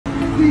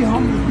see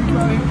homeless people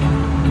out here?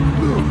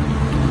 Look,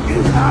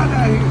 it's hot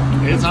out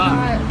here. It's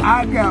hot.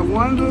 I got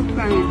one little thing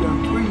that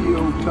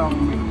 3-year-old taught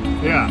me.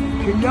 Yeah.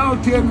 Can y'all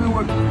tell me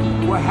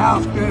what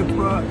house stands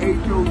for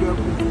HOW?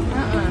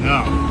 No.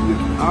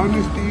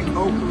 Honesty,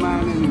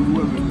 open-minded, and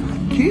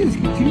willing. Kids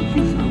can teach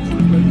you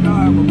something, but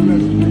y'all have a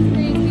blessed day.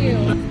 Thank you.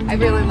 I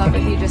really love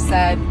what he just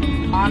said.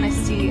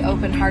 Honesty,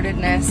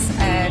 open-heartedness,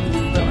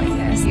 and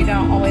willingness. You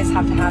don't always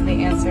have to have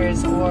the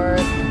answers or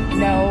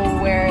know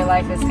where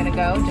life is going to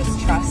go. Just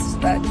trust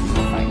that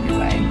you'll find your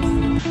way.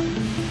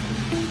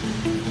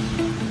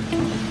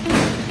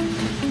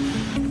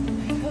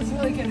 It feels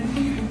really good in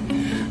here.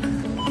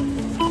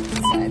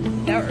 Said,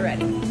 now we're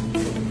ready.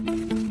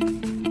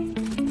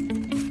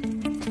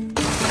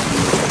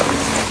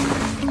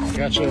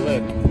 Got you a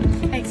lid.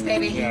 Thanks,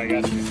 baby. Yeah, I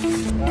got you.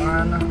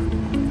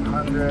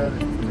 100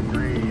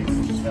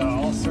 degrees. Got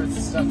all sorts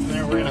of stuff in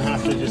there. We're gonna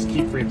have to just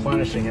keep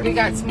replenishing it. We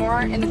got some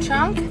more in the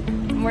trunk,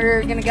 and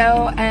we're gonna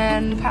go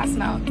and pass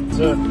them out.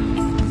 So,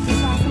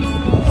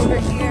 Over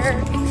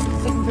here,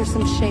 looking for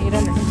some shade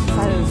underneath the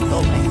side of this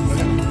building.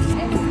 It's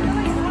really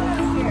hot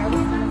out here.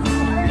 We've got some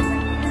water in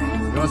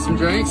here. you want some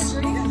drinks?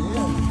 Here.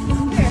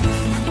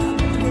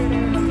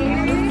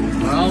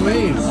 By all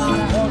means. It's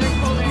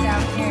colder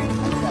down here.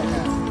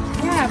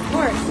 Yeah, of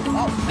course.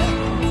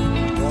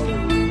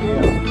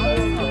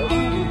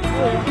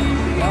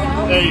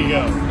 There you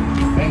go.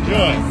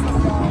 Enjoy.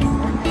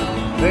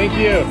 Thank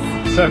you.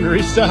 It's time to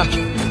restock.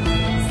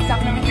 Stop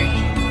number 3.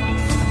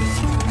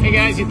 Hey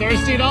guys, you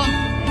thirsty at all?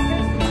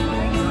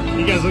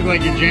 You guys look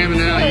like you're jamming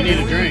out. You need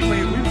a drink.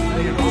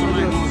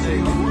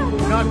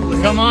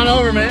 Come on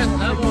over, man.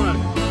 Have one.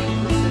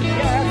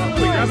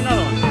 Grab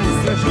another one.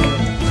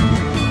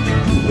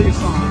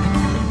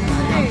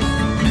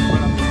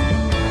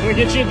 Can we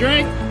get you a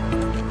drink?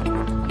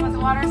 Want the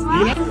water as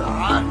well?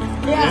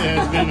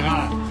 Yeah, it's been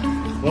hot.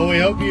 Well, we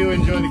hope you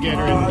enjoy the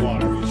gatorade in the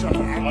water.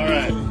 All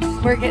right.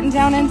 We're getting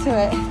down into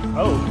it.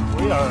 Oh,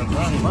 we are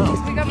running low.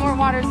 We got more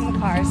waters in the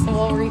car, so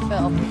we'll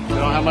refill. We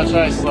don't have much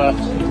ice left.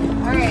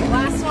 All right,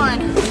 last one.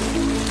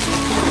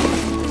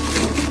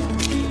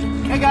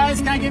 Hey guys,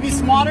 can I give you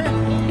some water?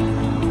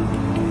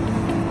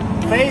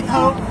 Faith,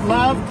 hope,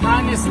 love,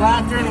 kindness,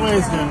 laughter, and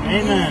wisdom.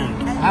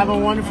 Amen. Have a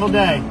wonderful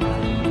day.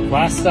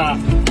 Last stop.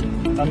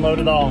 Unload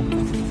it all.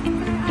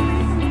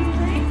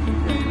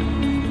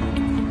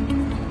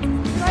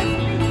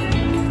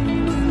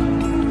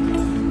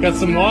 Got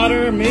some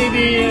water,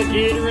 maybe a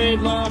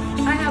Gatorade left.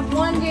 I have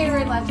one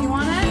Gatorade left. You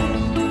want it?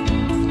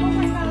 Oh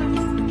my gosh.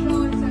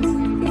 Y'all are so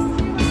sweet.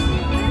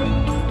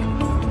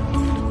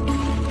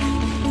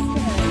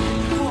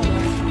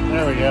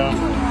 There we go.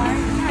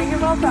 Yeah, you're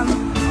welcome.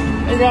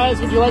 Hey guys,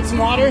 would you like some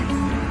water?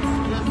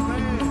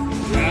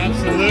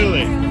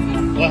 Absolutely.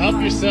 Well, help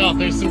yourself.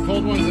 There's some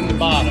cold ones in the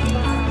bottom.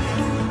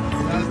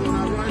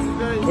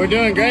 We're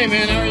doing great,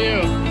 man. How are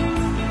you?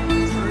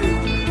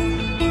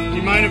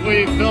 You mind if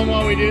we film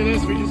while we do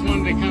this? We just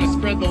wanted to kind of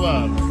spread the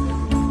love.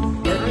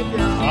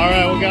 All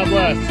right, well, God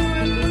bless.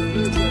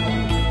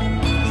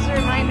 Just a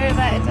reminder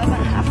that it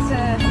doesn't have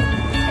to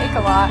take a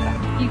lot.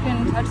 You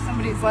can touch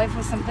somebody's life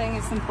with something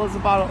as simple as a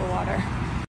bottle of water.